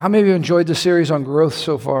How many of you enjoyed the series on growth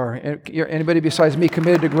so far? Anybody besides me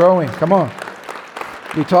committed to growing? Come on.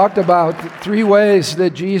 We talked about 3 ways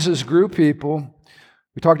that Jesus grew people.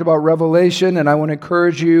 We talked about revelation, and I want to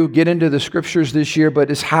encourage you, get into the scriptures this year, but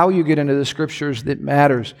it's how you get into the scriptures that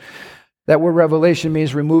matters. That word revelation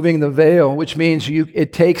means removing the veil, which means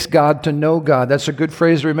it takes God to know God. That's a good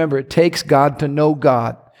phrase to remember. It takes God to know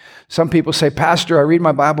God. Some people say, Pastor, I read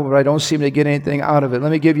my Bible, but I don't seem to get anything out of it.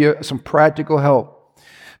 Let me give you some practical help.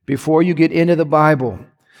 Before you get into the Bible,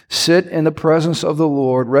 sit in the presence of the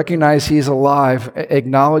Lord, recognize He's alive,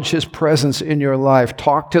 acknowledge His presence in your life,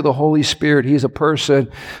 talk to the Holy Spirit. He's a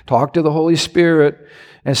person. Talk to the Holy Spirit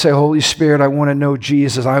and say, Holy Spirit, I want to know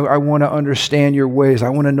Jesus. I want to understand your ways. I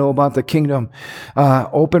want to know about the kingdom.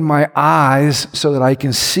 Open my eyes so that I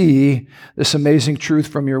can see this amazing truth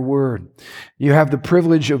from your word. You have the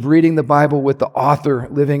privilege of reading the Bible with the author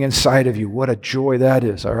living inside of you. What a joy that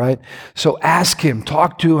is, all right? So ask Him,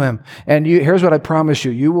 talk to Him, and here's what I promise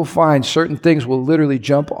you. You will find certain things will literally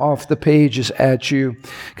jump off the pages at you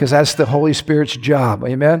because that's the Holy Spirit's job,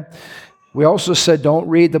 amen? We also said don't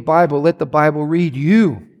read the Bible, let the Bible read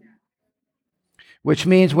you. Which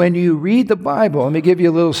means when you read the Bible, let me give you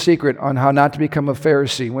a little secret on how not to become a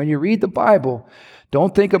Pharisee. When you read the Bible,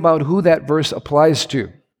 don't think about who that verse applies to.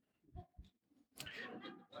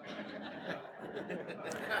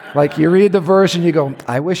 Like you read the verse and you go,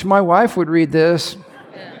 I wish my wife would read this.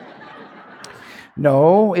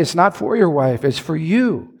 No, it's not for your wife, it's for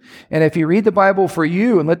you. And if you read the Bible for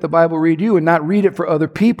you and let the Bible read you and not read it for other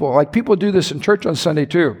people, like people do this in church on Sunday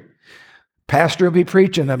too. Pastor will be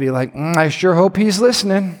preaching, they'll be like, I sure hope he's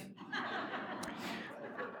listening.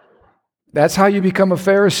 That's how you become a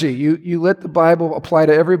Pharisee. You let the Bible apply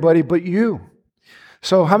to everybody but you.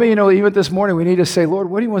 So how many of you know even this morning we need to say, Lord,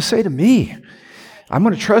 what do you want to say to me? I'm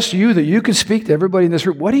going to trust you that you can speak to everybody in this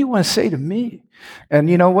room. What do you want to say to me? And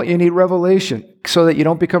you know what? You need revelation so that you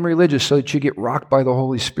don't become religious, so that you get rocked by the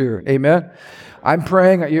Holy Spirit. Amen? I'm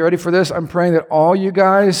praying, are you ready for this? I'm praying that all you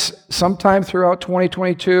guys, sometime throughout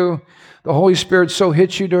 2022, the Holy Spirit so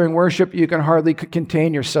hits you during worship, you can hardly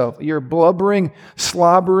contain yourself. You're a blubbering,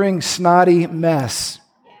 slobbering, snotty mess.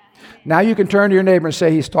 Now you can turn to your neighbor and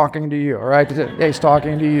say, He's talking to you, all right? He's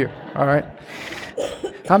talking to you, all right?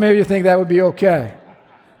 How many of you think that would be okay?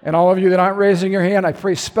 And all of you that aren't raising your hand, I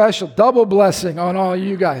pray special double blessing on all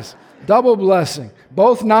you guys. Double blessing.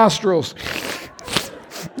 Both nostrils.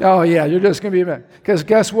 Oh yeah, you're just going to be, because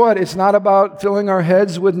guess what? It's not about filling our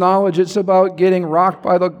heads with knowledge. It's about getting rocked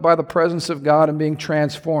by the presence of God and being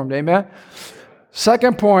transformed. Amen?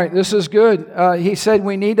 Second point, this is good. He said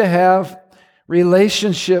we need to have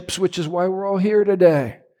relationships, which is why we're all here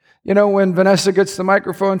today. You know, when Vanessa gets the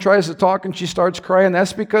microphone, tries to talk, and she starts crying,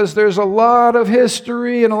 that's because there's a lot of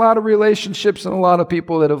history and a lot of relationships and a lot of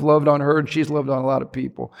people that have loved on her, and she's loved on a lot of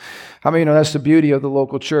people. How many know that's the beauty of the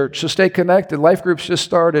local church? So stay connected. Life groups just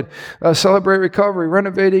started. Celebrate Recovery,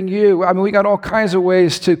 Renovating You. I mean, we got all kinds of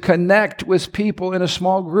ways to connect with people in a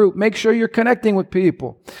small group. Make sure you're connecting with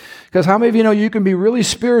people. Because how many of you know you can be really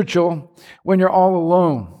spiritual when you're all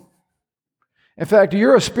alone? In fact,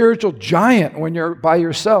 you're a spiritual giant when you're by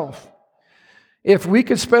yourself. If we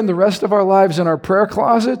could spend the rest of our lives in our prayer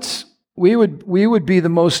closets, we would be the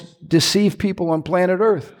most deceived people on planet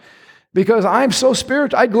Earth. Because I'm so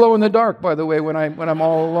spiritual. I glow in the dark, by the way, when I'm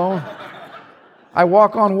all alone. I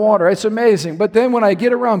walk on water. It's amazing. But then when I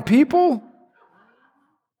get around people,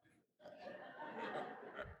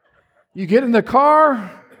 you get in the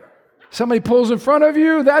car, somebody pulls in front of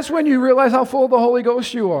you, that's when you realize how full of the Holy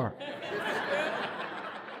Ghost you are.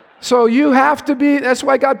 So you have to be, that's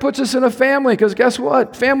why God puts us in a family, because guess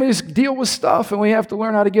what? Families deal with stuff, and we have to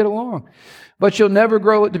learn how to get along. But you'll never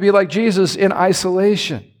grow to be like Jesus in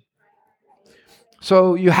isolation.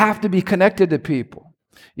 So you have to be connected to people.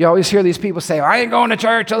 You always hear these people say, I ain't going to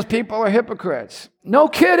church, those people are hypocrites. No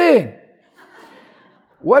kidding.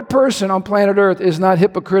 What person on planet Earth is not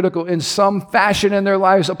hypocritical in some fashion in their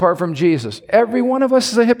lives apart from Jesus? Every one of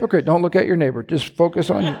us is a hypocrite. Don't look at your neighbor. Just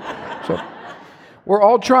focus on you. So, we're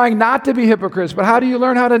all trying not to be hypocrites, but how do you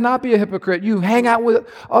learn how to not be a hypocrite? You hang out with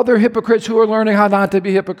other hypocrites who are learning how not to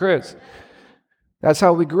be hypocrites. That's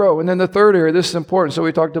how we grow. And then the third area, this is important. So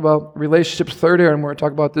we talked about relationships. Third area, and we're going to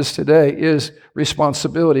talk about this today, is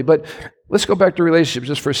responsibility. But let's go back to relationships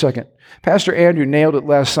just for a second. Pastor Andrew nailed it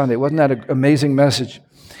last Sunday. Wasn't that an amazing message?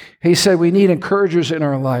 He said we need encouragers in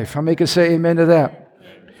our life. How many can say amen to that?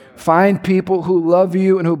 Find people who love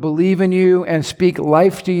you and who believe in you and speak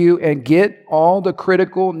life to you, and get all the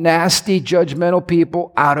critical, nasty, judgmental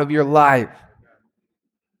people out of your life.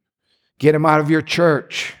 Get them out of your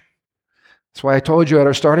church. That's why I told you at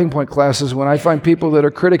our starting point classes, when I find people that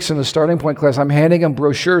are critics in the starting point class, I'm handing them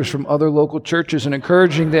brochures from other local churches and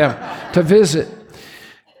encouraging them to visit,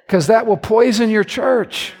 because that will poison your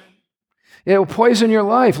church. It will poison your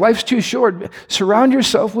life. Life's too short. Surround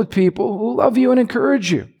yourself with people who love you and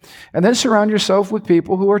encourage you. And then surround yourself with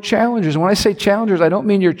people who are challengers. And when I say challengers, I don't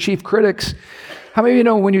mean your chief critics. How many of you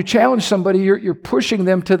know when you challenge somebody, you're pushing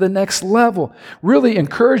them to the next level? Really,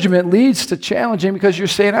 encouragement leads to challenging because you're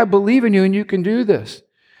saying, I believe in you and you can do this.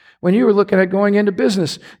 When you were looking at going into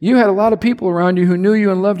business, you had a lot of people around you who knew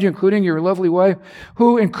you and loved you, including your lovely wife,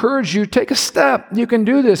 who encouraged you, take a step. You can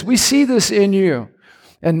do this. We see this in you.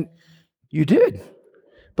 And you did.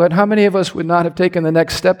 But how many of us would not have taken the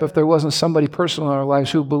next step if there wasn't somebody personal in our lives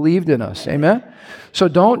who believed in us? Amen? So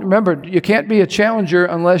remember, you can't be a challenger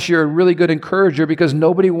unless you're a really good encourager, because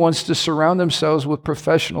nobody wants to surround themselves with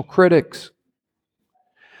professional critics.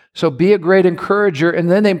 So be a great encourager,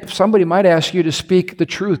 and then somebody might ask you to speak the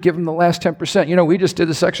truth, give them the last 10%. You know, we just did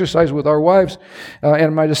this exercise with our wives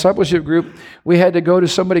and my discipleship group. We had to go to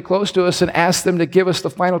somebody close to us and ask them to give us the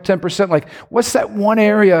final 10%. Like, what's that one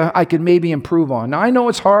area I could maybe improve on? Now, I know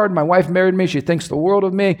it's hard. My wife married me. She thinks the world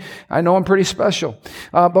of me. I know I'm pretty special.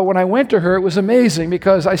 But when I went to her, it was amazing,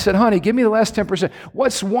 because I said, honey, give me the last 10%.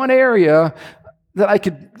 What's one area that I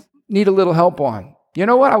could need a little help on? You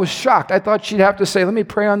know what? I was shocked. I thought she'd have to say, let me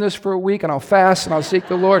pray on this for a week and I'll fast and I'll seek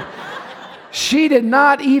the Lord. She did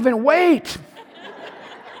not even wait.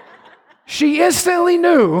 She instantly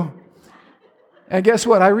knew. And guess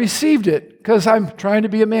what? I received it because I'm trying to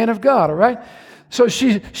be a man of God, all right? So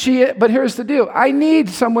but here's the deal. I need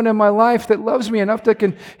someone in my life that loves me enough that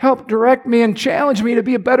can help direct me and challenge me to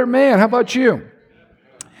be a better man. How about you?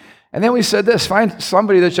 And then we said this, find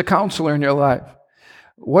somebody that's a counselor in your life.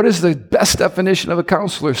 What is the best definition of a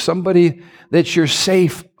counselor? Somebody that you're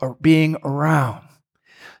safe being around.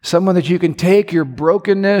 Someone that you can take your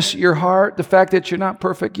brokenness, your heart, the fact that you're not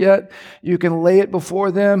perfect yet, you can lay it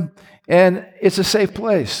before them, and it's a safe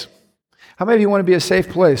place. How many of you want to be a safe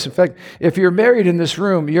place? In fact, if you're married in this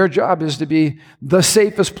room, your job is to be the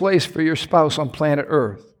safest place for your spouse on planet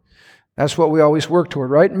Earth. That's what we always work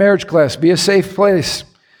toward, right? Marriage class, be a safe place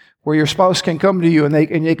where your spouse can come to you and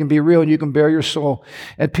they can be real and you can bare your soul,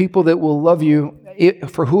 and people that will love you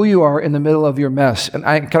for who you are in the middle of your mess. And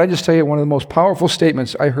can I just tell you one of the most powerful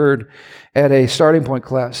statements I heard at a starting point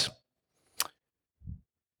class? I'm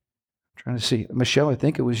trying to see. Michelle, I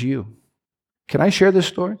think it was you. Can I share this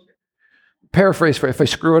story? Paraphrase, if I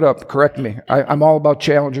screw it up, correct me. I'm all about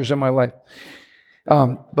challengers in my life.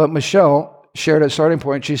 But Michelle shared at starting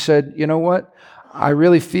point, she said, you know what? I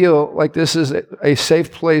really feel like this is a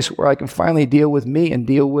safe place where I can finally deal with me and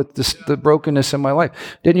deal with the brokenness in my life.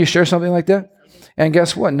 Didn't you share something like that? And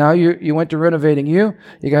guess what? Now you went to renovating you.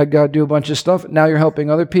 You got to do a bunch of stuff. Now you're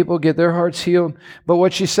helping other people get their hearts healed. But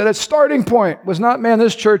what she said at starting point was not, man,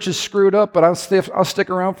 this church is screwed up, but I'll stick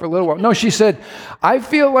around for a little while. No, she said, I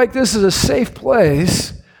feel like this is a safe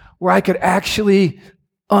place where I could actually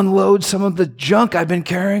unload some of the junk I've been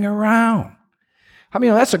carrying around. I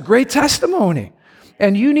mean, that's a great testimony.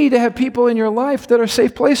 And you need to have people in your life that are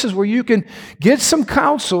safe places where you can get some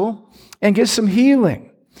counsel and get some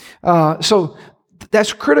healing. So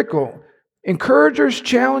that's critical. Encouragers,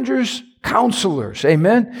 challengers, counselors,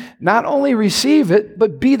 amen? Not only receive it,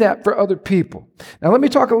 but be that for other people. Now let me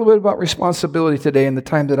talk a little bit about responsibility today in the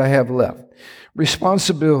time that I have left.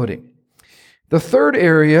 Responsibility. The third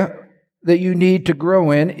area that you need to grow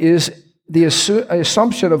in is the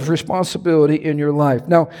assumption of responsibility in your life.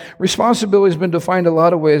 Now, responsibility has been defined a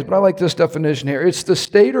lot of ways, but I like this definition here. It's the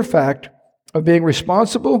state or fact of being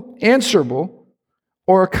responsible, answerable,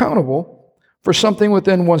 or accountable for something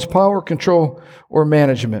within one's power, control, or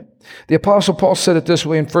management. The Apostle Paul said it this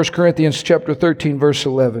way in 1 Corinthians chapter 13, verse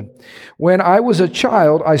 11. When I was a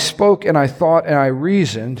child, I spoke and I thought and I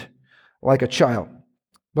reasoned like a child.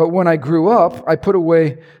 But when I grew up, I put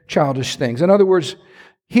away childish things. In other words,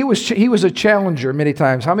 he was a challenger many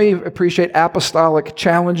times. How many appreciate apostolic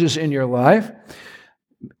challenges in your life?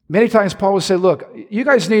 Many times Paul would say, look, you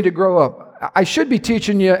guys need to grow up. I should be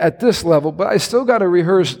teaching you at this level, but I still got to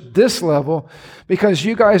rehearse this level because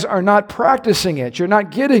you guys are not practicing it. You're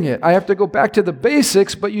not getting it. I have to go back to the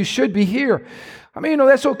basics, but you should be here. I mean,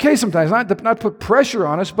 that's okay sometimes, not put pressure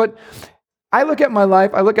on us, but I look at my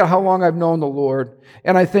life, I look at how long I've known the Lord,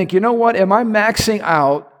 and I think, you know what, am I maxing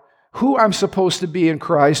out who I'm supposed to be in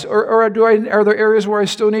Christ, or are there areas where I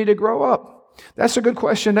still need to grow up? That's a good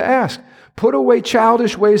question to ask. Put away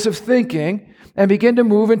childish ways of thinking and begin to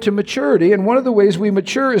move into maturity. And one of the ways we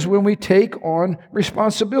mature is when we take on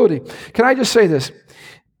responsibility. Can I just say this?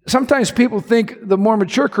 Sometimes people think the more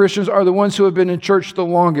mature Christians are the ones who have been in church the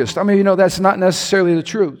longest. I mean, you know, that's not necessarily the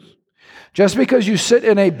truth. Just because you sit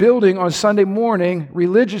in a building on Sunday morning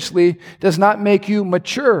religiously does not make you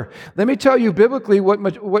mature. Let me tell you biblically what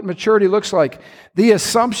maturity looks like. The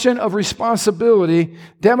assumption of responsibility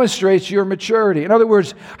demonstrates your maturity. In other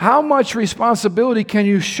words, how much responsibility can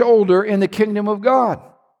you shoulder in the kingdom of God?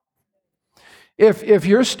 If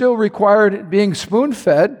you're still required being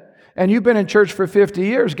spoon-fed and you've been in church for 50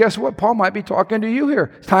 years, guess what? Paul might be talking to you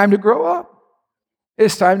here. It's time to grow up.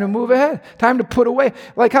 It's time to move ahead. Time to put away.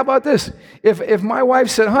 Like, how about this? If my wife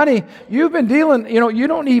said, honey, you've been dealing, you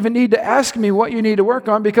don't even need to ask me what you need to work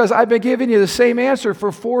on because I've been giving you the same answer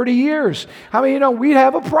for 40 years. How many we'd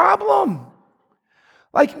have a problem?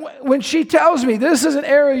 Like, when she tells me this is an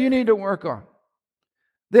area you need to work on,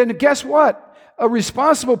 then guess what? A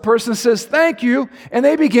responsible person says, thank you, and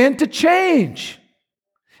they begin to change.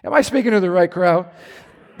 Am I speaking to the right crowd?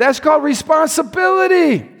 That's called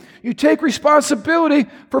responsibility. You take responsibility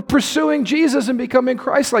for pursuing Jesus and becoming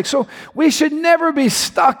Christ-like. So we should never be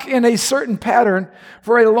stuck in a certain pattern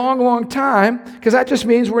for a long, long time, because that just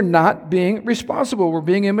means we're not being responsible. We're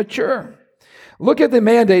being immature. Look at the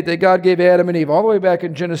mandate that God gave Adam and Eve all the way back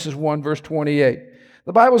in Genesis 1, verse 28.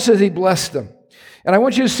 The Bible says He blessed them. And I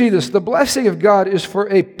want you to see this. The blessing of God is for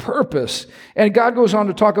a purpose. And God goes on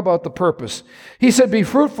to talk about the purpose. He said, be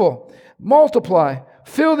fruitful, multiply,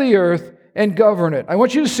 fill the earth, and govern it. I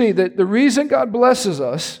want you to see that the reason God blesses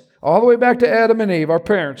us, all the way back to Adam and Eve, our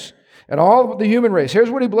parents, and all of the human race, here's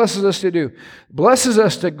what He blesses us to do. Blesses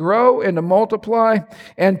us to grow and to multiply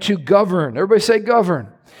and to govern. Everybody say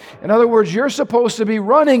govern. In other words, you're supposed to be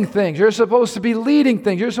running things. You're supposed to be leading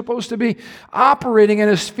things. You're supposed to be operating in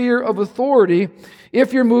a sphere of authority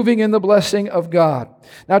if you're moving in the blessing of God.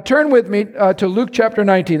 Now turn with me to Luke chapter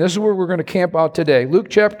 19. This is where we're going to camp out today. Luke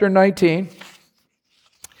chapter 19.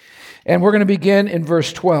 And we're going to begin in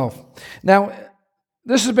verse 12. Now,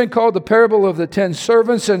 this has been called the parable of the 10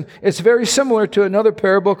 servants, and it's very similar to another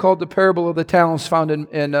parable called the parable of the talents found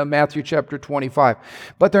in Matthew chapter 25.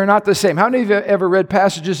 But they're not the same. How many of you have ever read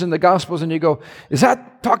passages in the Gospels and you go, is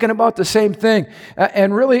that talking about the same thing?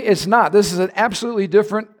 And really, it's not. This is an absolutely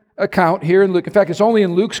different account here in Luke. In fact, it's only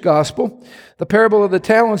in Luke's Gospel. The parable of the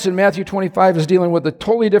talents in Matthew 25 is dealing with a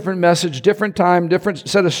totally different message, different time, different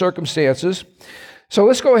set of circumstances. So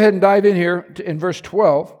let's go ahead and dive in here in verse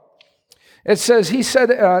 12. It says, he said,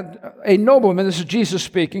 a nobleman, this is Jesus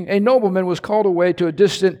speaking, a nobleman was called away to a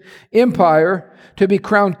distant empire to be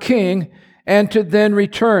crowned king and to then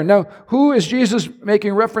return. Now, who is Jesus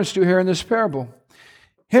making reference to here in this parable?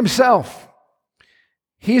 Himself.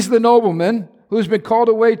 He's the nobleman who's been called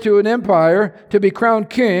away to an empire to be crowned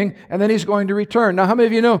king, and then he's going to return. Now, how many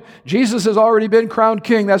of you know Jesus has already been crowned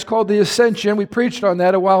king? That's called the ascension. We preached on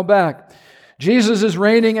that a while back. Jesus is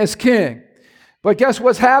reigning as king. But guess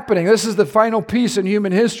what's happening? This is the final piece in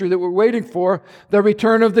human history that we're waiting for, the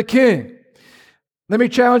return of the king. Let me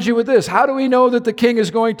challenge you with this. How do we know that the king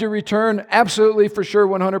is going to return? Absolutely, for sure,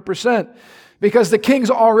 100%. Because the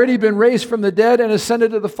king's already been raised from the dead and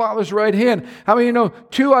ascended to the Father's right hand. How many of you know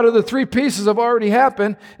 2 out of the 3 pieces have already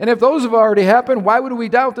happened? And if those have already happened, why would we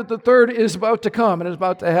doubt that the third is about to come and is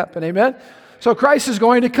about to happen? Amen? So Christ is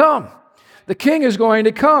going to come. The king is going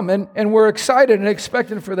to come, and we're excited and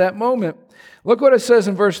expectant for that moment. Look what it says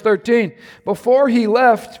in verse 13. Before he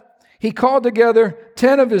left, he called together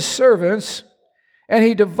 10 of his servants, and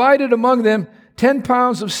he divided among them 10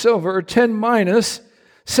 pounds of silver, or 10 minas,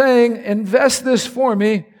 saying, invest this for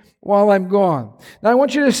me while I'm gone. Now, I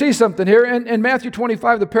want you to see something here. In Matthew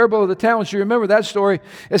 25, the parable of the talents, you remember that story.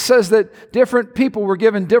 It says that different people were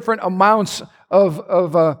given different amounts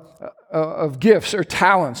of gifts or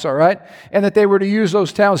talents, all right? And that they were to use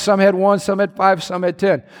those talents. Some had 1, some had 5, some had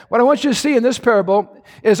 10. What I want you to see in this parable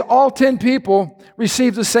is all 10 people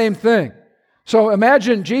received the same thing. So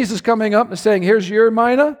imagine Jesus coming up and saying, here's your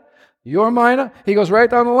mina, your mina. He goes right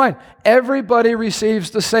down the line. Everybody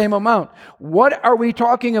receives the same amount. What are we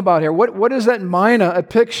talking about here? What is that mina a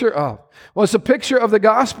picture of? Well, it's a picture of the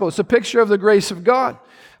gospel. It's a picture of the grace of God.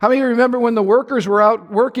 How many of you remember when the workers were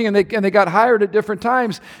out working and they got hired at different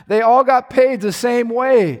times? They all got paid the same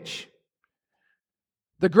wage.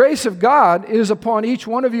 The grace of God is upon each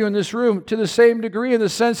one of you in this room to the same degree, in the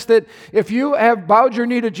sense that if you have bowed your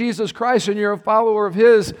knee to Jesus Christ and you're a follower of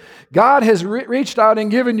His, God has reached out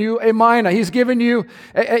and given you a mina. He's given you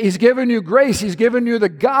grace. He's given you the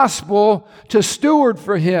gospel to steward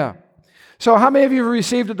for Him. So how many of you have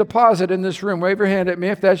received a deposit in this room? Wave your hand at me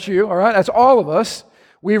if that's you. All right, that's all of us.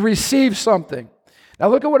 We received something. Now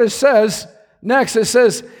look at what it says next. It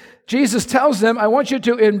says, Jesus tells them, I want you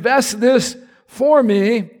to invest this for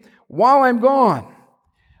me while I'm gone.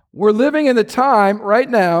 We're living in the time right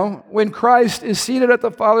now when Christ is seated at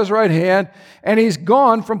the Father's right hand and He's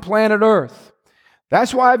gone from planet Earth.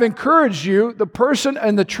 That's why I've encouraged you, the person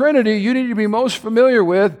and the Trinity you need to be most familiar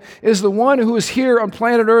with is the one who is here on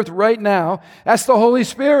planet Earth right now. That's the Holy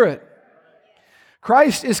Spirit.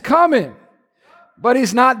 Christ is coming, but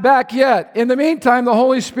He's not back yet. In the meantime, the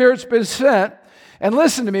Holy Spirit's been sent. And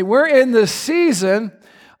listen to me, we're in the season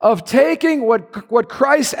of taking what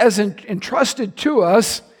Christ has entrusted to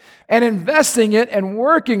us and investing it and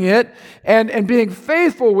working it and being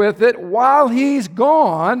faithful with it while He's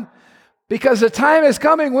gone, because the time is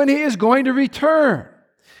coming when He is going to return.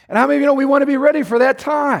 And how many of you know we want to be ready for that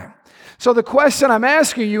time? So the question I'm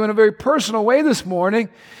asking you in a very personal way this morning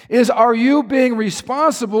is, are you being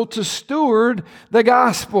responsible to steward the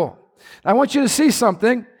gospel? I want you to see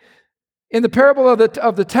something. In the parable of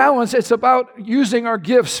the talents, it's about using our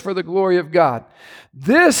gifts for the glory of God.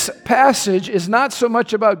 This passage is not so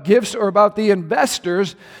much about gifts or about the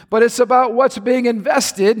investors, but it's about what's being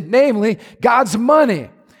invested, namely God's money.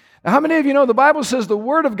 Now, how many of you know the Bible says the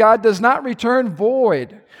Word of God does not return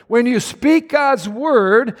void? When you speak God's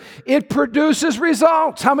Word, it produces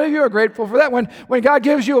results. How many of you are grateful for that? When God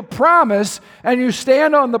gives you a promise and you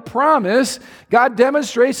stand on the promise, God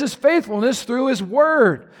demonstrates His faithfulness through His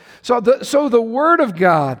Word. So the Word of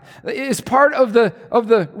God is part of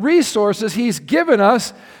the resources He's given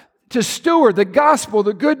us to steward the gospel,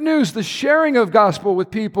 the good news, the sharing of gospel with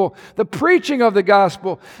people, the preaching of the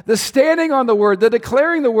gospel, the standing on the Word, the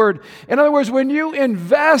declaring the Word. In other words, when you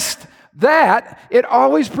invest that, it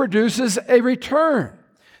always produces a return.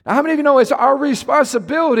 Now, how many of you know it's our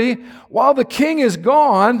responsibility while the King is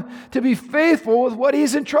gone to be faithful with what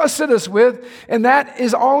He's entrusted us with? And that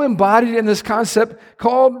is all embodied in this concept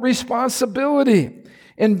called responsibility.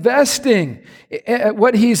 Investing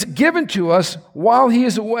what He's given to us while He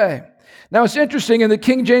is away. Now, it's interesting, in the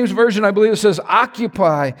King James Version, I believe it says,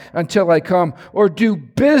 occupy until I come, or do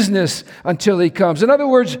business until He comes. In other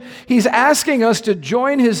words, He's asking us to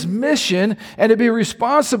join His mission and to be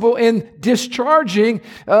responsible in discharging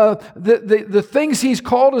the things He's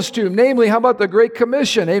called us to. Namely, how about the Great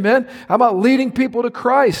Commission? Amen? How about leading people to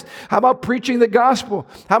Christ? How about preaching the gospel?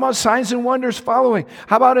 How about signs and wonders following?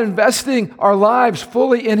 How about investing our lives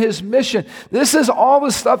fully in His mission? This is all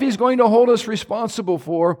the stuff He's going to hold us responsible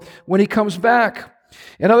for when He comes back.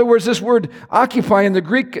 In other words, this word occupy in the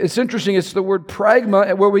Greek, it's interesting, it's the word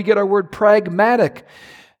pragma, where we get our word pragmatic.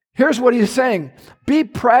 Here's what He's saying: be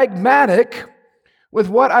pragmatic with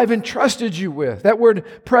what I've entrusted you with. That word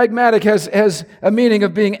pragmatic has a meaning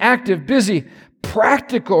of being active, busy,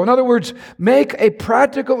 practical. In other words, make a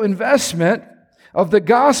practical investment of the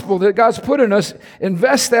gospel that God's put in us.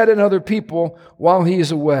 Invest that in other people while He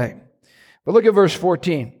is away. But look at verse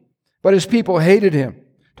 14. But His people hated Him.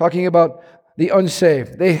 Talking about the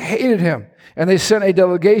unsaved. They hated Him, and they sent a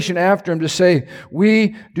delegation after Him to say,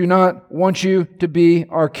 we do not want you to be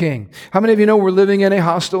our king. How many of you know we're living in a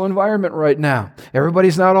hostile environment right now?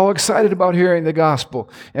 Everybody's not all excited about hearing the gospel.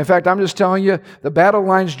 In fact, I'm just telling you, the battle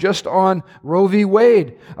lines just on Roe v.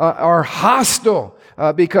 Wade are hostile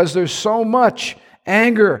because there's so much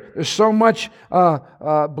anger, there's so much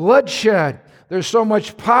bloodshed. There's so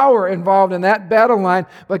much power involved in that battle line.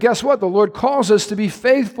 But guess what? The Lord calls us to be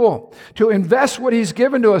faithful, to invest what He's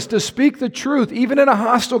given to us, to speak the truth, even in a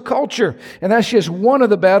hostile culture. And that's just one of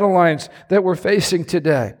the battle lines that we're facing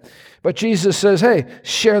today. But Jesus says, hey,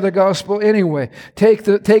 share the gospel anyway. Take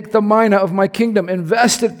the mina of my kingdom.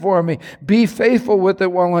 Invest it for me. Be faithful with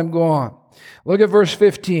it while I'm gone. Look at verse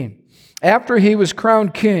 15. After He was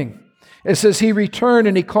crowned king, it says He returned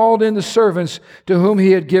and He called in the servants to whom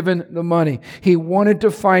He had given the money. He wanted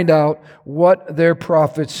to find out what their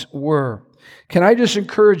profits were. Can I just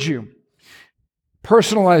encourage you?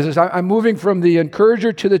 Personalize this. I'm moving from the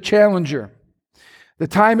encourager to the challenger. The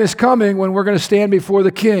time is coming when we're going to stand before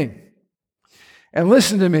the King. And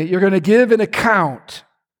listen to me, you're going to give an account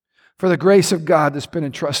for the grace of God that's been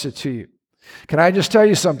entrusted to you. Can I just tell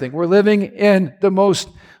you something? We're living in the most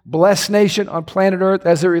blessed nation on planet Earth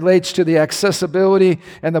as it relates to the accessibility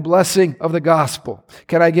and the blessing of the gospel.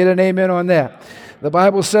 Can I get an amen on that? The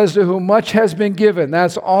Bible says, to whom much has been given,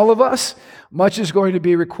 that's all of us, much is going to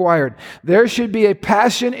be required. There should be a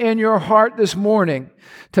passion in your heart this morning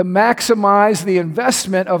to maximize the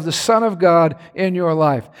investment of the Son of God in your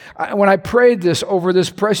life. When I prayed this over this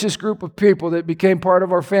precious group of people that became part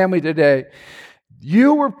of our family today,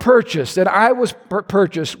 you were purchased, and I was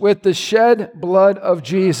purchased with the shed blood of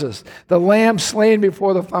Jesus, the Lamb slain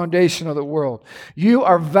before the foundation of the world. You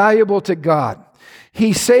are valuable to God.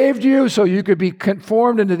 He saved you so you could be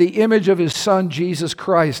conformed into the image of His Son, Jesus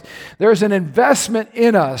Christ. There's an investment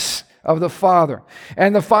in us of the Father.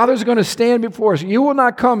 And the Father's going to stand before us. You will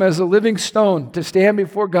not come as a living stone to stand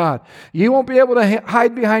before God. You won't be able to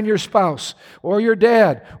hide behind your spouse or your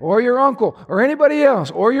dad or your uncle or anybody else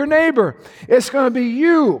or your neighbor. It's going to be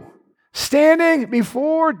you standing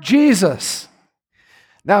before Jesus.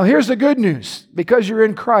 Now, here's the good news. Because you're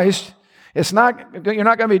in Christ, you're not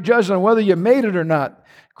going to be judged on whether you made it or not.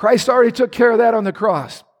 Christ already took care of that on the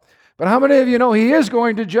cross. But how many of you know He is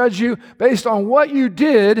going to judge you based on what you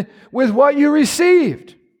did with what you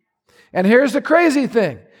received? And here's the crazy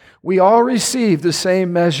thing. We all receive the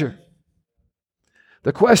same measure.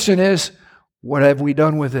 The question is, what have we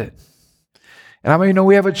done with it? And how many know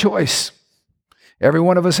we have a choice? Every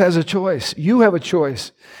one of us has a choice. You have a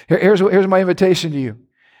choice. Here's my invitation to you.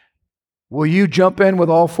 Will you jump in with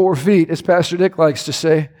all 4 feet, as Pastor Dick likes to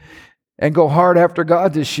say, and go hard after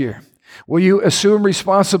God this year? Will you assume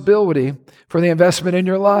responsibility for the investment in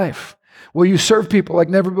your life? Will you serve people like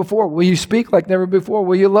never before? Will you speak like never before?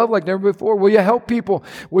 Will you love like never before? Will you help people?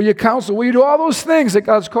 Will you counsel? Will you do all those things that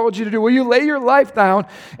God's called you to do? Will you lay your life down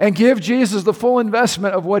and give Jesus the full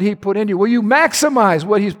investment of what He put in you? Will you maximize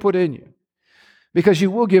what He's put in you? Because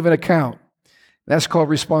you will give an account. That's called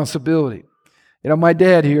responsibility. You know, my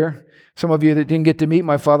dad here, some of you that didn't get to meet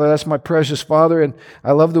my father, that's my precious father, and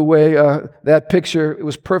I love the way that picture, it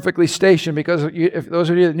was perfectly stationed, because if those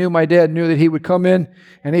of you that knew my dad knew that he would come in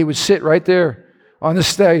and he would sit right there on the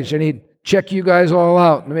stage and he'd check you guys all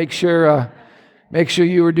out and make sure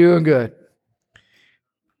you were doing good.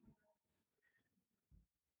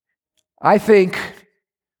 I think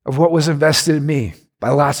of what was invested in me by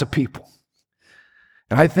lots of people.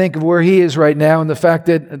 And I think of where he is right now and the fact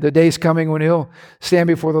that the day's coming when he'll stand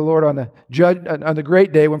before the Lord on the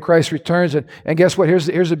great day when Christ returns. And guess what? Here's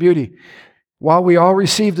the beauty. While we all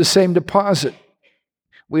receive the same deposit,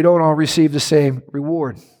 we don't all receive the same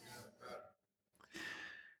reward.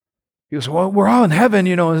 He goes, well, we're all in heaven,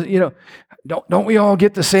 don't we all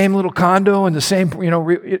get the same little condo and the same,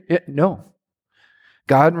 no.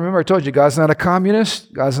 God, remember I told you, God's not a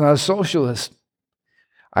communist. God's not a socialist.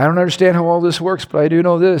 I don't understand how all this works, but I do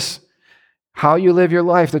know this. How you live your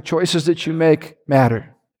life, the choices that you make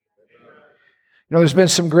matter. There's been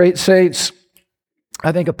some great saints.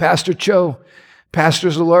 I think of Pastor Cho.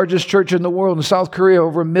 Pastors the largest church in the world in South Korea,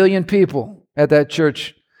 over 1 million people at that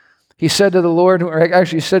church. He said to the Lord, or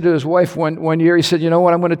actually said to his wife one year, he said, you know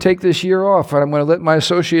what, I'm going to take this year off, and I'm going to let my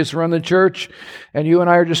associates run the church, and you and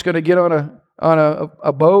I are just going to get on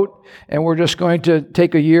a boat, and we're just going to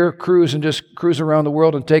take a year cruise and just cruise around the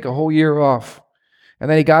world and take a whole year off. And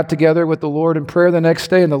then he got together with the Lord in prayer the next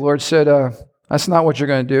day, and the Lord said, that's not what you're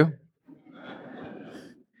going to do.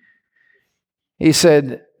 He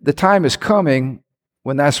said, the time is coming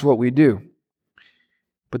when that's what we do.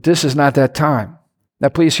 But this is not that time. Now,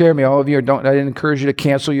 please hear me, all of you. I didn't encourage you to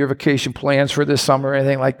cancel your vacation plans for this summer or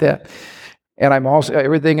anything like that. And I'm also,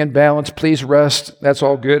 everything in balance, please rest. That's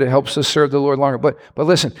all good. It helps us serve the Lord longer. But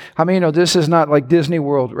listen, how many know this is not like Disney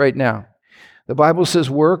World right now? The Bible says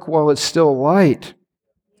work while it's still light,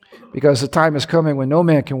 because the time is coming when no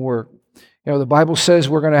man can work. The Bible says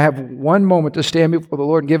we're going to have one moment to stand before the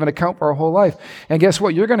Lord and give an account for our whole life. And guess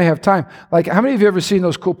what? You're going to have time. Like, how many of you ever seen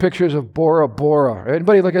those cool pictures of Bora Bora?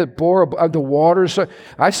 Anybody look at Bora, the waters?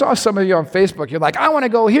 I saw some of you on Facebook. You're like, I want to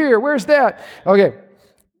go here. Where's that? Okay.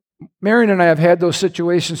 Marion and I have had those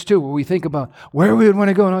situations too, where we think about where we would want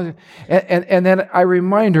to go. And then I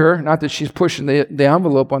remind her, not that she's pushing the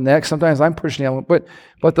envelope on that, sometimes I'm pushing the envelope,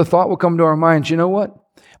 but the thought will come to our minds, you know what?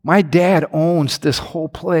 My dad owns this whole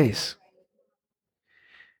place.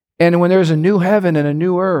 And when there's a new heaven and a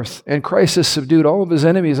new earth, and Christ has subdued all of his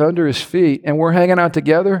enemies under his feet, and we're hanging out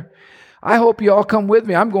together, I hope you all come with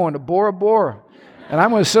me. I'm going to Bora Bora. And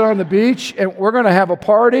I'm going to sit on the beach, and we're going to have a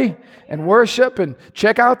party and worship and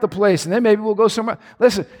check out the place. And then maybe we'll go somewhere.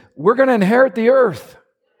 Listen, we're going to inherit the earth.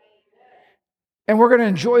 And we're going to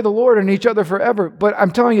enjoy the Lord and each other forever. But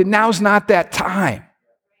I'm telling you, now's not that time.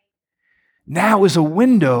 Now is a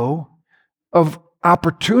window of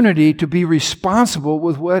opportunity to be responsible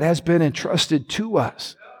with what has been entrusted to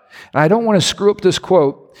us. And I don't want to screw up this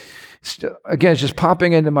quote. Again, it's just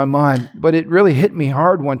popping into my mind, but it really hit me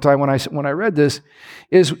hard one time when I read this.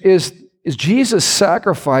 Is Jesus'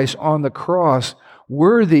 sacrifice on the cross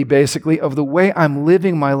worthy, basically, of the way I'm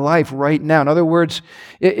living my life right now? In other words,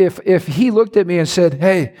 if he looked at me and said,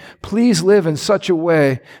 hey, please live in such a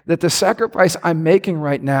way that the sacrifice I'm making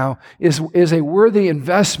right now is a worthy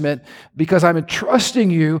investment, because I'm entrusting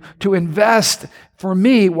you to invest for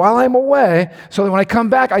me while I'm away, so that when I come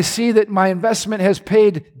back, I see that my investment has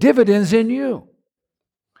paid dividends in you.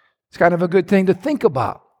 It's kind of a good thing to think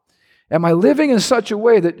about. Am I living in such a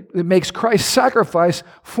way that it makes Christ's sacrifice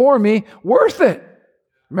for me worth it?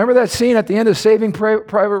 Remember that scene at the end of Saving Private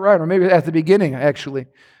Ryan, or maybe at the beginning, actually,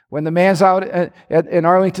 when the man's out in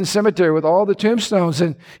Arlington Cemetery with all the tombstones,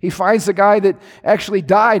 and he finds the guy that actually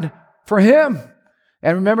died for him.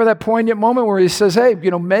 And remember that poignant moment where he says, hey,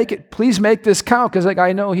 please make this count, because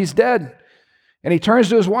I know he's dead. And he turns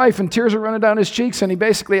to his wife, and tears are running down his cheeks, and he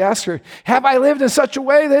basically asks her, have I lived in such a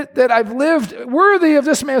way that I've lived worthy of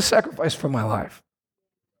this man's sacrifice for my life?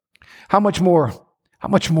 How much more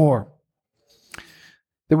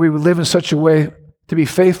that we would live in such a way to be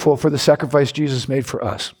faithful for the sacrifice Jesus made for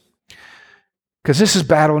us. Because this is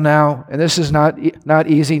battle now, and this is not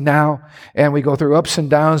easy now, and we go through ups and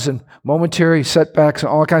downs and momentary setbacks and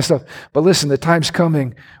all that kind of stuff. But listen, the time's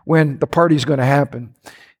coming when the party's going to happen,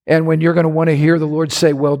 and when you're going to want to hear the Lord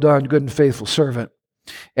say, well done, good and faithful servant.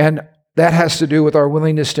 And that has to do with our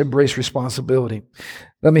willingness to embrace responsibility.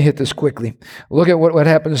 Let me hit this quickly. Look at what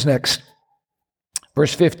happens next.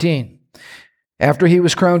 Verse 15. After he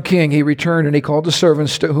was crowned king, he returned and he called the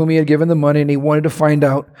servants to whom he had given the money, and he wanted to find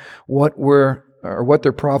out what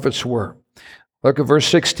their profits were. Look at verse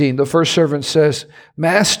 16. The first servant says,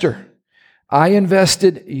 Master, I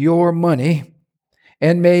invested your money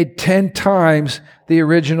and made 10 times the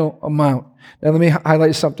original amount. Now let me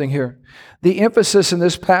highlight something here. The emphasis in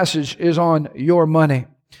this passage is on your money.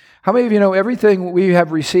 How many of you know everything we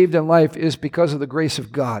have received in life is because of the grace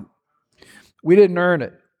of God? We didn't earn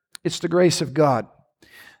it. It's the grace of God.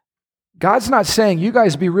 God's not saying, you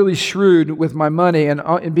guys be really shrewd with my money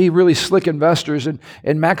and be really slick investors and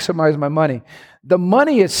maximize my money. The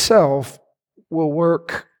money itself will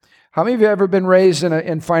work. How many of you have ever been raised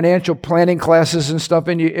in financial planning classes and stuff?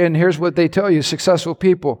 And here's what they tell you, successful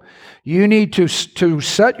people. You need to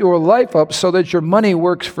set your life up so that your money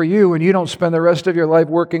works for you and you don't spend the rest of your life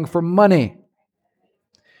working for money.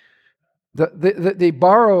 The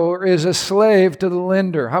borrower is a slave to the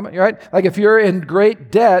lender. Right? Like if you're in great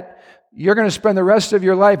debt, you're going to spend the rest of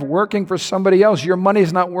your life working for somebody else. Your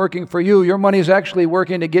money's not working for you. Your money's actually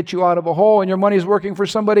working to get you out of a hole, and your money's working for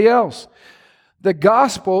somebody else. The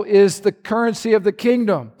gospel is the currency of the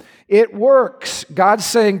kingdom. It works. God's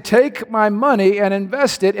saying, take my money and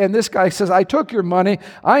invest it. And this guy says, I took your money,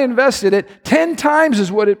 I invested it. 10 times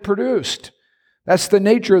is what it produced. That's the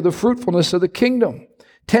nature of the fruitfulness of the kingdom.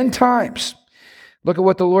 10 times. Look at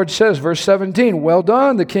what the Lord says, verse 17. Well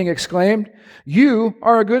done, the king exclaimed. You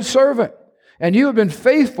are a good servant, and you have been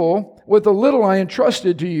faithful with the little I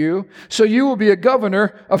entrusted to you, so you will be a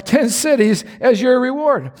governor of 10 cities as your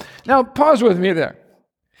reward. Now, pause with me there.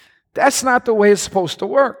 That's not the way it's supposed to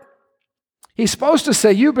work. He's supposed to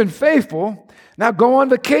say, you've been faithful, now go on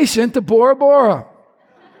vacation to Bora Bora.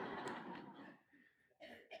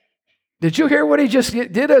 Did you hear what he just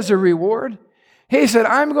did as a reward? He said,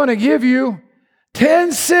 I'm going to give you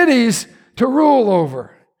 10 cities to rule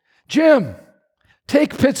over. Jim,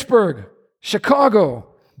 take Pittsburgh,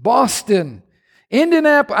 Chicago, Boston,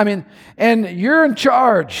 Indianapolis, and you're in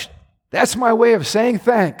charge. That's my way of saying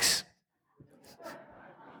thanks.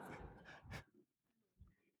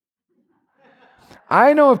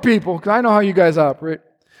 I know of people, because I know how you guys operate.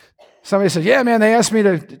 Somebody says, yeah, man, they asked me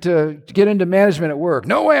to get into management at work.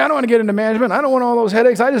 No way, I don't want to get into management. I don't want all those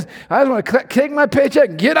headaches. I just want to take my paycheck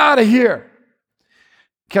and get out of here.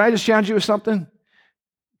 Can I just challenge you with something?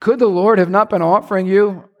 Could the Lord have not been offering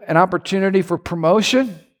you an opportunity for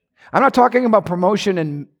promotion? I'm not talking about promotion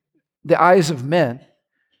in the eyes of men,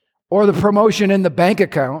 or the promotion in the bank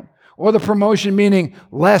account, or the promotion meaning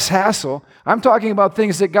less hassle. I'm talking about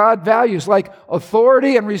things that God values, like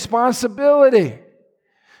authority and responsibility.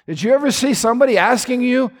 Did you ever see somebody asking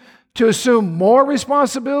you to assume more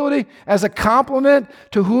responsibility as a compliment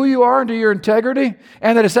to who you are and to your integrity,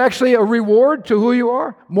 and that it's actually a reward to who you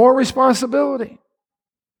are? More responsibility.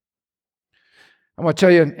 I'm going to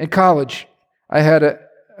tell you, in college, I had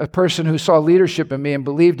a person who saw leadership in me and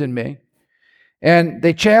believed in me, and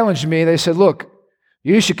they challenged me. They said, look,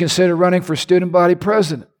 you should consider running for student body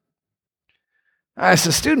president. I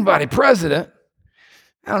said, student body president?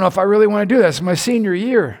 I don't know if I really want to do that. It's my senior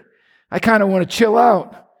year. I kind of want to chill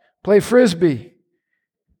out, play Frisbee.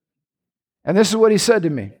 And this is what he said to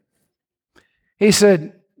me. He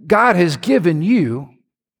said, God has given you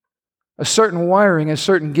a certain wiring, a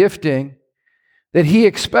certain gifting that He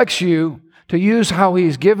expects you to use how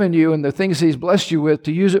He's given you and the things He's blessed you with,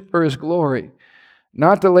 to use it for His glory.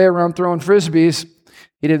 Not to lay around throwing Frisbees.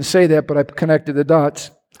 He didn't say that, but I connected the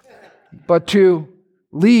dots. But to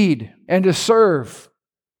lead and to serve.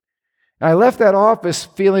 I left that office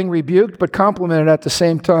feeling rebuked, but complimented at the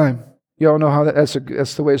same time. You all know how that's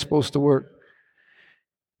the way it's supposed to work.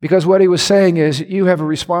 Because what he was saying is you have a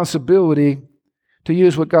responsibility to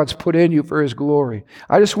use what God's put in you for his glory.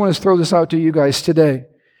 I just want to throw this out to you guys today. I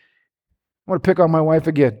want to pick on my wife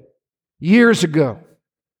again. Years ago,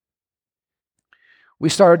 we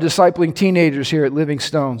started discipling teenagers here at Living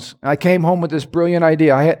Stones. I came home with this brilliant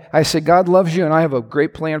idea. I said, God loves you and I have a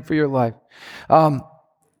great plan for your life.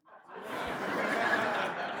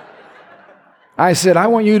 I said, I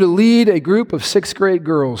want you to lead a group of 6th grade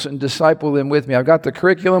girls and disciple them with me. I've got the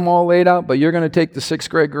curriculum all laid out, but you're going to take the 6th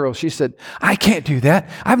grade girls. She said, I can't do that.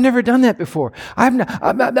 I've never done that before.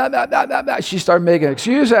 She started making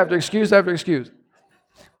excuse after excuse after excuse.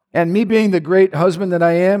 And me being the great husband that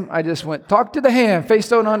I am, I just went, talk to the hand, face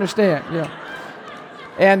don't understand. You know.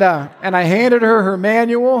 And I handed her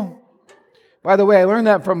manual. By the way, I learned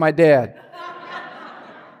that from my dad.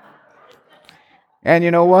 And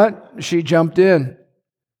you know what? She jumped in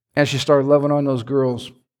and she started loving on those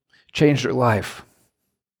girls. Changed her life.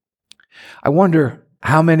 I wonder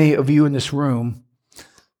how many of you in this room,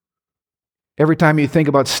 every time you think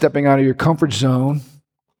about stepping out of your comfort zone,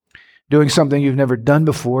 doing something you've never done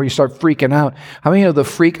before, you start freaking out. How many of the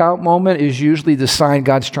freak out moment is usually the sign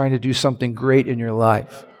God's trying to do something great in your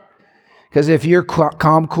life? Because if you're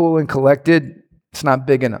calm, cool, and collected, it's not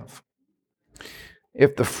big enough.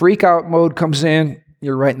 If the freak out mode comes in,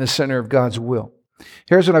 you're right in the center of God's will.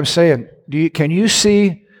 Here's what I'm saying. Can you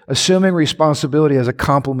see assuming responsibility as a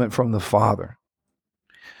compliment from the Father?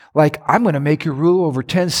 Like, I'm going to make you rule over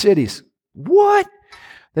 10 cities. What?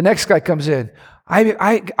 The next guy comes in.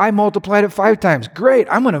 I multiplied it 5 times. Great.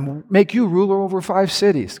 I'm going to make you ruler over 5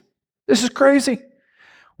 cities. This is crazy.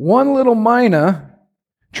 One little mina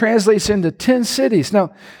translates into 10 cities.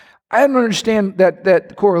 Now, I don't understand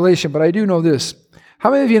that correlation, but I do know this. How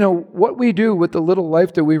many of you know what we do with the little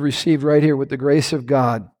life that we've received right here with the grace of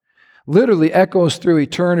God literally echoes through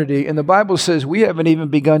eternity? And the Bible says we haven't even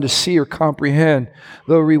begun to see or comprehend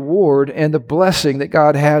the reward and the blessing that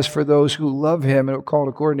God has for those who love Him and are called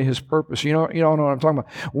according to His purpose. You don't know what I'm talking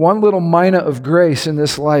about. One little mina of grace in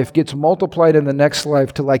this life gets multiplied in the next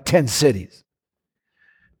life to like 10 cities.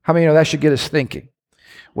 How many know that should get us thinking?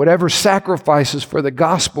 Whatever sacrifices for the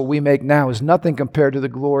gospel we make now is nothing compared to the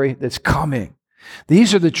glory that's coming.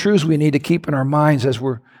 These are the truths we need to keep in our minds as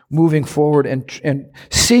we're moving forward and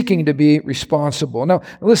seeking to be responsible. Now,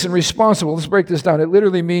 listen, responsible, let's break this down. It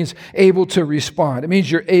literally means able to respond. It means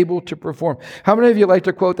you're able to perform. How many of you like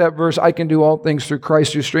to quote that verse, I can do all things through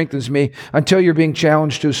Christ who strengthens me, until you're being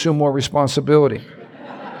challenged to assume more responsibility?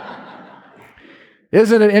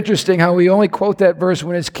 Isn't it interesting how we only quote that verse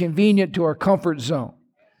when it's convenient to our comfort zone?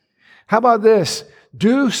 How about this?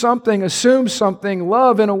 Do something, assume something,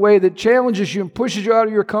 love in a way that challenges you and pushes you out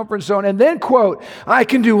of your comfort zone, and then quote, I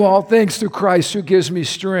can do all things through Christ who gives me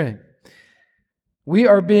strength. We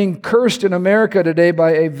are being cursed in America today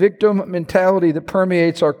by a victim mentality that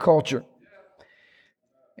permeates our culture.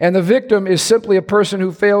 And the victim is simply a person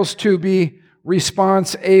who fails to be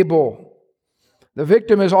response-able. The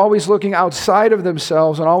victim is always looking outside of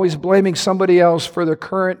themselves and always blaming somebody else for their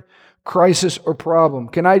current crisis or problem.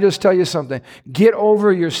 Can I just tell you something? Get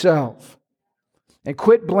over yourself and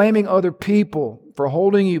quit blaming other people for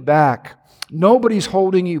holding you back. Nobody's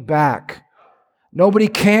holding you back. Nobody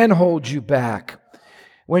can hold you back.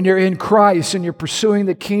 When you're in Christ and you're pursuing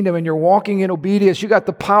the kingdom and you're walking in obedience, you got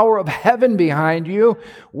the power of heaven behind you.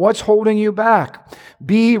 What's holding you back?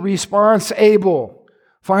 Be response-able.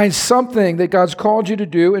 Find something that God's called you to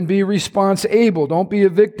do and be response-able. Don't be a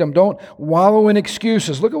victim. Don't wallow in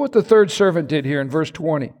excuses. Look at what the third servant did here in verse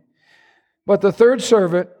 20. But the third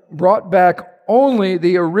servant brought back only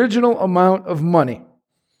the original amount of money.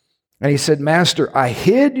 And he said, Master, I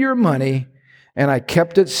hid your money and I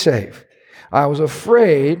kept it safe. I was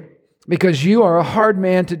afraid because you are a hard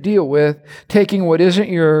man to deal with, taking what isn't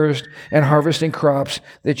yours and harvesting crops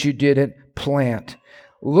that you didn't plant.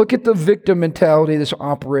 Look at the victim mentality that's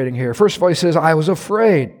operating here. First of all, he says, I was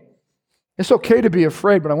afraid. It's okay to be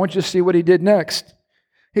afraid, but I want you to see what he did next.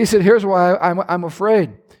 He said, here's why I'm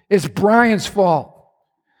afraid. It's Brian's fault.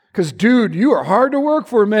 Because, dude, you are hard to work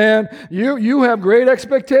for, man. You have great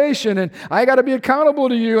expectation, and I got to be accountable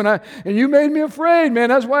to you, and you made me afraid, man.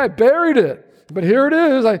 That's why I buried it. But here it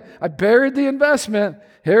is. I buried the investment.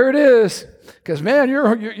 Here it is. Because, man,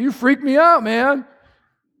 you freaked me out, man.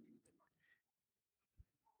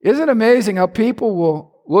 Isn't it amazing how people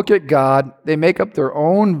will look at God, they make up their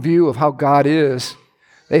own view of how God is.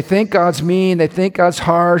 They think God's mean, they think God's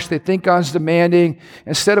harsh, they think God's demanding.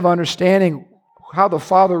 Instead of understanding how the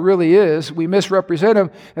Father really is, we misrepresent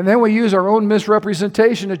Him, and then we use our own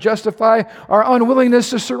misrepresentation to justify our unwillingness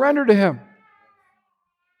to surrender to Him.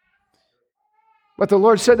 But the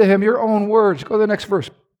Lord said to him, your own words, go to the next verse.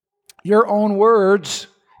 Your own words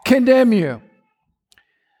condemn you.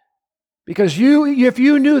 Because if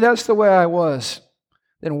you knew that's the way I was,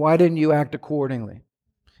 then why didn't you act accordingly?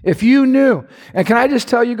 If you knew, and can I just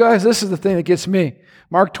tell you guys, this is the thing that gets me.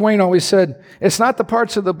 Mark Twain always said, it's not the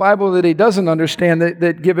parts of the Bible that he doesn't understand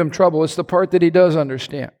that give him trouble. It's the part that he does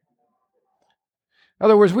understand. In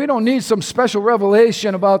other words, we don't need some special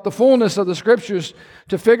revelation about the fullness of the Scriptures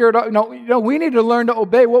to figure it out. No, we need to learn to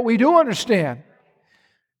obey what we do understand.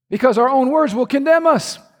 Because our own words will condemn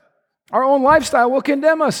us. Our own lifestyle will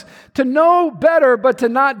condemn us. To know better, but to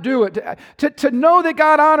not do it. To know that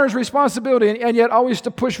God honors responsibility and yet always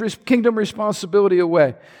to push kingdom responsibility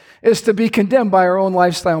away is to be condemned by our own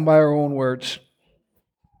lifestyle and by our own words.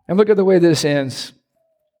 And look at the way this ends.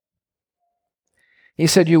 He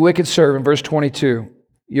said, you wicked servant, verse 22,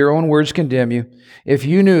 your own words condemn you. If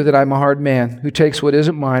you knew that I'm a hard man who takes what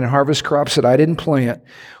isn't mine and harvests crops that I didn't plant,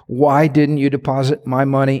 why didn't you deposit my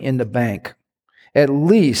money in the bank? At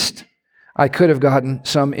least I could have gotten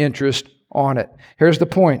some interest on it. Here's the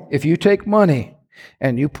point. If you take money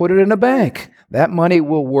and you put it in a bank, that money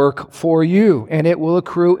will work for you and it will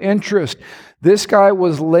accrue interest. This guy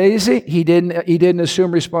was lazy. He didn't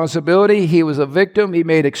assume responsibility. He was a victim. He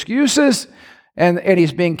made excuses. And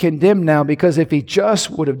he's being condemned now because if he just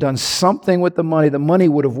would have done something with the money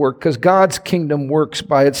would have worked because God's kingdom works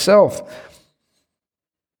by itself.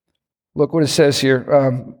 Look what it says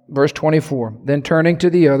here, verse 24. Then turning to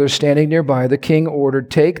the others standing nearby, the king ordered,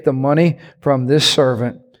 take the money from this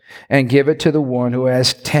servant and give it to the one who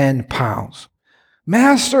has 10 pounds.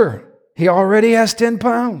 Master, he already has 10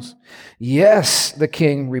 pounds. Yes, the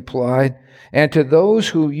king replied. And to those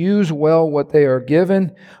who use well what they are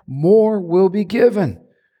given, more will be given.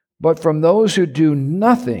 But from those who do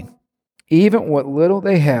nothing, even what little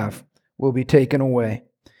they have will be taken away.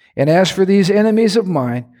 And as for these enemies of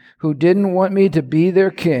mine, who didn't want me to be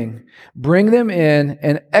their king, bring them in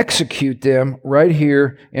and execute them right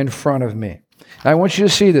here in front of me. Now, I want you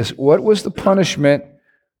to see this. What was the punishment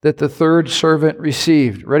that the third servant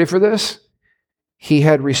received? Ready for this? He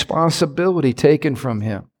had responsibility taken from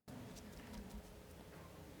him.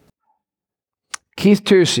 Keith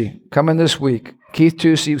Tusey, coming this week, Keith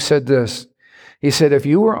Tusey said this. He said, if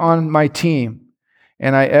you were on my team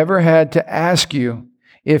and I ever had to ask you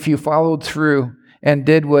if you followed through and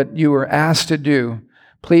did what you were asked to do,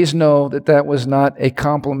 please know that that was not a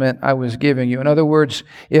compliment I was giving you. In other words,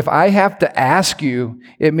 if I have to ask you,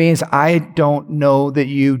 it means I don't know that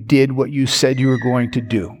you did what you said you were going to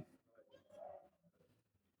do.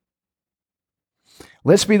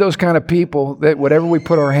 Let's be those kind of people that whatever we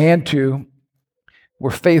put our hand to,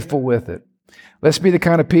 we're faithful with it. Let's be the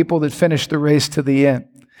kind of people that finish the race to the end.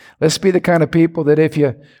 Let's be the kind of people that if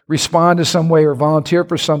you respond to some way or volunteer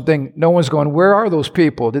for something, no one's going, where are those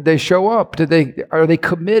people? Did they show up? Are they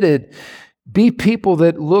committed? Be people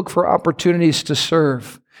that look for opportunities to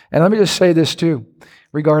serve. And let me just say this too,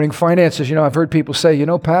 regarding finances. I've heard people say,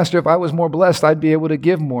 Pastor, if I was more blessed, I'd be able to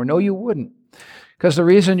give more. No, you wouldn't. Because the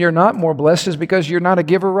reason you're not more blessed is because you're not a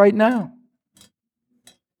giver right now.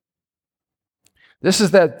 This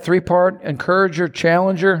is that three-part encourager,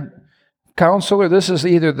 challenger, counselor. This is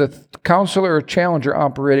either the counselor or challenger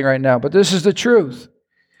operating right now. But this is the truth.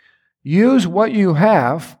 Use what you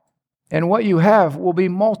have, and what you have will be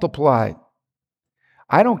multiplied.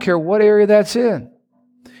 I don't care what area that's in.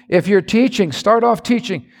 If you're teaching, start off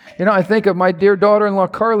teaching. I think of my dear daughter-in-law,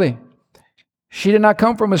 Carly. She did not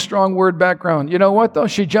come from a strong word background. You know what, though?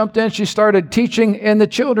 She jumped in. She started teaching in the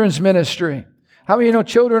children's ministry. How many of you know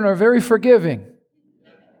children are very forgiving?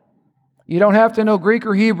 You don't have to know Greek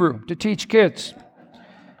or Hebrew to teach kids.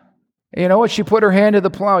 You know what? She put her hand to the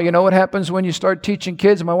plow. You know what happens when you start teaching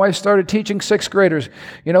kids? My wife started teaching 6th graders.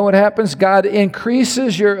 You know what happens? God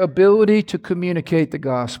increases your ability to communicate the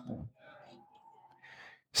gospel.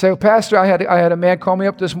 Say, well, Pastor, I had a man call me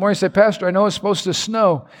up this morning and say, Pastor, I know it's supposed to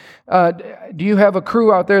snow. Do you have a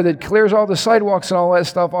crew out there that clears all the sidewalks and all that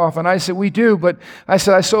stuff off? And I said, we do. But I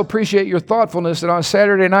said, I so appreciate your thoughtfulness that on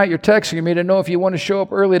Saturday night you're texting me to know if you want to show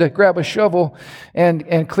up early to grab a shovel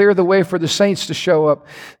and clear the way for the saints to show up.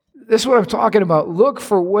 This is what I'm talking about. Look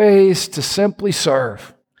for ways to simply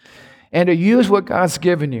serve and to use what God's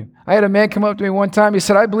given you. I had a man come up to me one time. He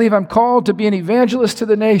said, I believe I'm called to be an evangelist to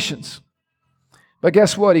the nations. But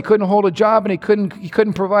guess what? He couldn't hold a job and he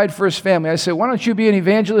couldn't provide for his family. I said, why don't you be an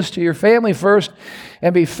evangelist to your family first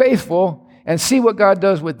and be faithful and see what God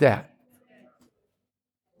does with that?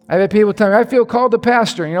 I've had people tell me, I feel called to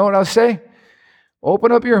pastor. You know what I'll say?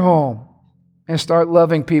 Open up your home and start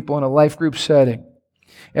loving people in a life group setting.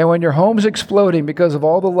 And when your home's exploding because of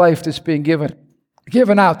all the life that's being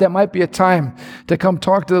given out, that might be a time to come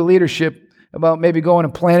talk to the leadership about maybe going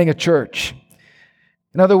and planting a church.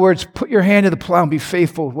 In other words, put your hand to the plow and be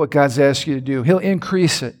faithful with what God's asked you to do. He'll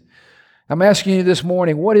increase it. I'm asking you this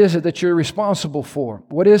morning, what is it that you're responsible for?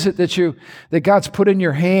 What is it that God's put in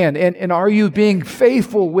your hand? And are you being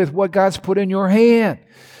faithful with what God's put in your hand?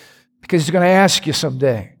 Because He's going to ask you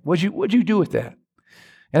someday, what'd you do with that?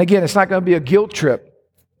 And again, it's not going to be a guilt trip.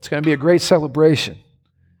 It's going to be a great celebration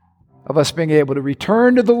of us being able to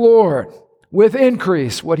return to the Lord with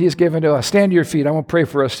increase what He's given to us. Stand to your feet. I want to pray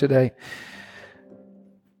for us today.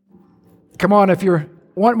 Come on, if you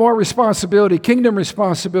want more responsibility, kingdom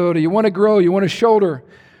responsibility, you want to grow, you want to shoulder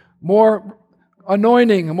more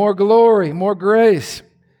anointing, more glory, more grace,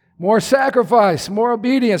 more sacrifice, more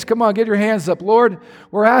obedience. Come on, get your hands up. Lord,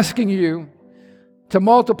 we're asking you to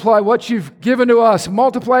multiply what you've given to us,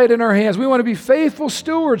 multiply it in our hands. We want to be faithful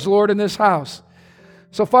stewards, Lord, in this house.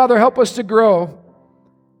 So, Father, help us to grow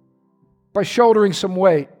by shouldering some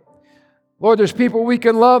weight. Lord, there's people we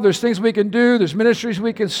can love, there's things we can do, there's ministries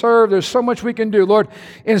we can serve, there's so much we can do. Lord,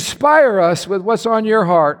 inspire us with what's on your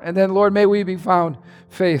heart, and then, Lord, may we be found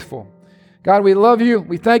faithful. God, we love you.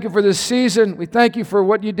 We thank you for this season. We thank you for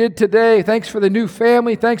what you did today. Thanks for the new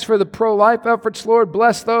family. Thanks for the pro-life efforts, Lord.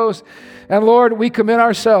 Bless those. And Lord, we commit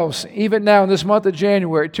ourselves, even now in this month of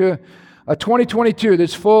January, to a 2022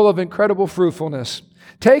 that's full of incredible fruitfulness.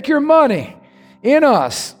 Take your money in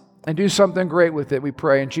us and do something great with it, we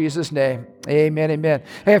pray in Jesus' name. Amen, amen.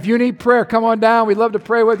 Hey, if you need prayer, come on down. We'd love to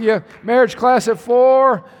pray with you. Marriage class at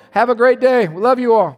 4. Have a great day. We love you all.